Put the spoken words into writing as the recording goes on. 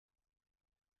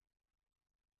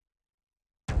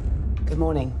Good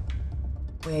morning.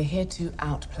 We're here to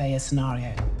outplay a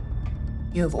scenario.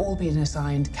 You have all been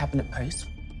assigned cabinet posts.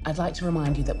 I'd like to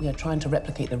remind you that we are trying to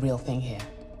replicate the real thing here.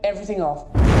 Everything off.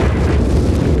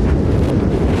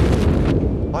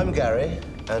 I'm Gary,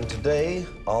 and today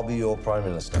I'll be your Prime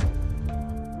Minister.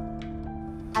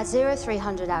 At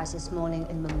 0300 hours this morning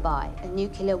in Mumbai, a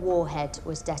nuclear warhead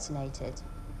was detonated.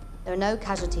 There are no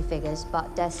casualty figures,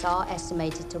 but deaths are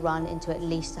estimated to run into at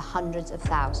least hundreds of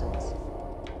thousands.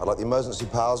 I'd like the Emergency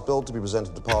Powers Bill to be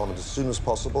presented to Parliament as soon as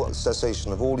possible, and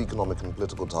cessation of all economic and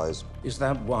political ties. Is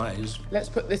that wise? Let's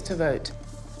put this to vote.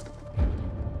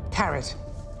 Carrot.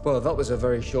 Well, that was a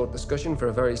very short discussion for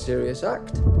a very serious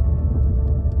act.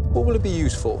 What will it be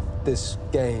used for, this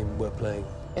game we're playing?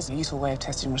 It's a useful way of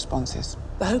testing responses.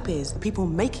 The hope is the people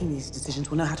making these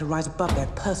decisions will know how to rise above their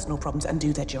personal problems and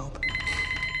do their job.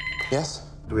 Yes?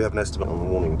 Do we have an estimate on the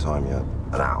warning time yet?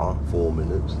 An hour? 4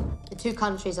 minutes? The two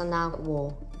countries are now at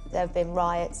war. There have been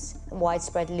riots and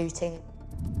widespread looting.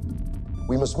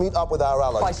 We must meet up with our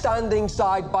allies. By standing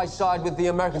side by side with the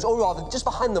Americans, or rather, just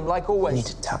behind them, like always. You need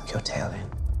to tuck your tail in.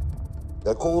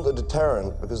 They're called a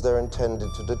deterrent because they're intended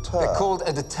to deter. They're called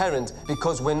a deterrent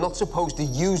because we're not supposed to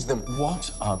use them. What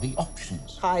are the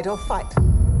options? Hide or fight.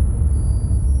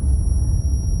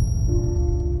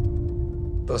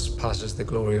 Thus passes the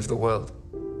glory of the world.